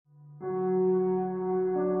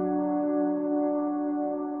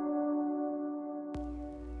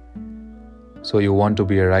So You Want to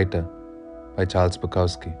Be a Writer by Charles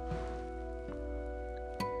Bukowski.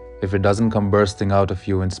 If it doesn't come bursting out of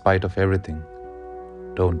you in spite of everything,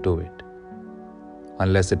 don't do it.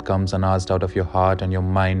 Unless it comes unasked out of your heart and your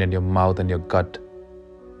mind and your mouth and your gut,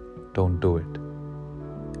 don't do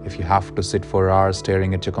it. If you have to sit for hours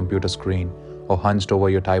staring at your computer screen or hunched over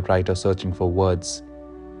your typewriter searching for words,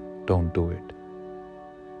 don't do it.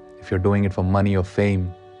 If you're doing it for money or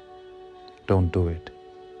fame, don't do it.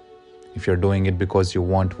 If you're doing it because you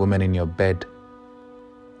want women in your bed,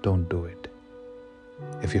 don't do it.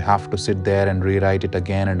 If you have to sit there and rewrite it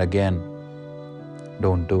again and again,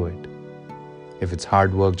 don't do it. If it's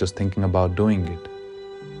hard work just thinking about doing it,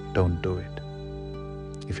 don't do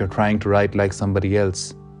it. If you're trying to write like somebody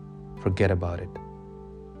else, forget about it.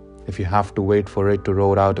 If you have to wait for it to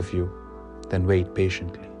roar out of you, then wait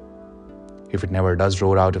patiently. If it never does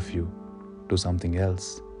roar out of you, do something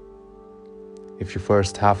else. If you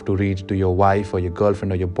first have to read to your wife or your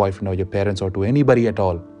girlfriend or your boyfriend or your parents or to anybody at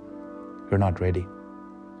all, you're not ready.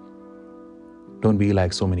 Don't be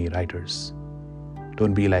like so many writers.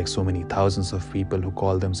 Don't be like so many thousands of people who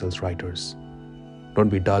call themselves writers. Don't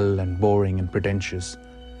be dull and boring and pretentious.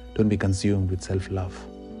 Don't be consumed with self-love.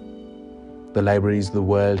 The libraries of the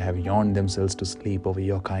world have yawned themselves to sleep over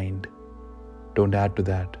your kind. Don't add to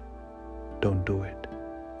that. Don't do it.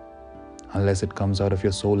 Unless it comes out of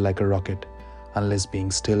your soul like a rocket, unless being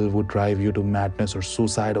still would drive you to madness or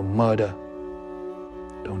suicide or murder,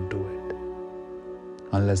 don't do it.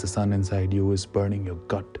 Unless the sun inside you is burning your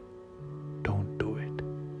gut, don't do it.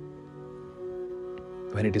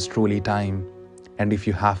 When it is truly time, and if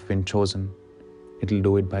you have been chosen, it'll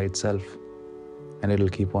do it by itself, and it'll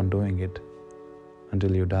keep on doing it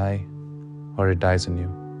until you die or it dies in you.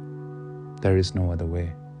 There is no other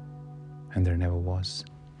way, and there never was.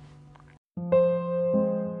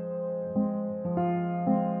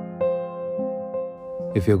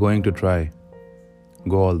 If you're going to try,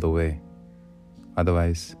 go all the way.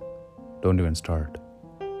 Otherwise, don't even start.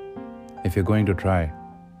 If you're going to try,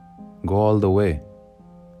 go all the way.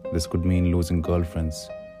 This could mean losing girlfriends,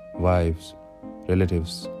 wives,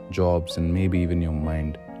 relatives, jobs, and maybe even your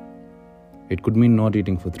mind. It could mean not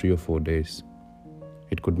eating for 3 or 4 days.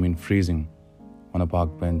 It could mean freezing on a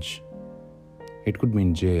park bench. It could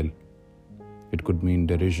mean jail. It could mean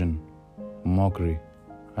derision, mockery,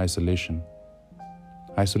 isolation.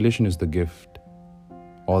 Isolation is the gift.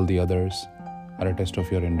 All the others are a test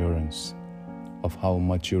of your endurance, of how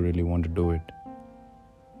much you really want to do it.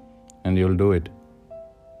 And you'll do it,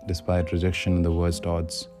 despite rejection and the worst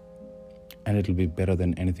odds. And it'll be better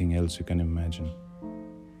than anything else you can imagine.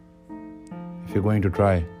 If you're going to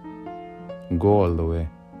try, go all the way.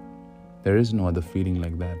 There is no other feeling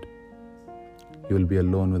like that. You will be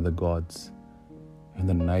alone with the gods, and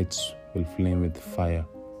the nights will flame with fire.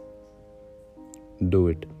 Do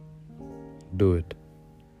it. Do it.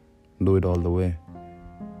 Do it all the way.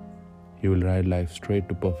 You will ride life straight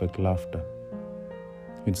to perfect laughter.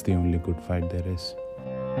 It's the only good fight there is.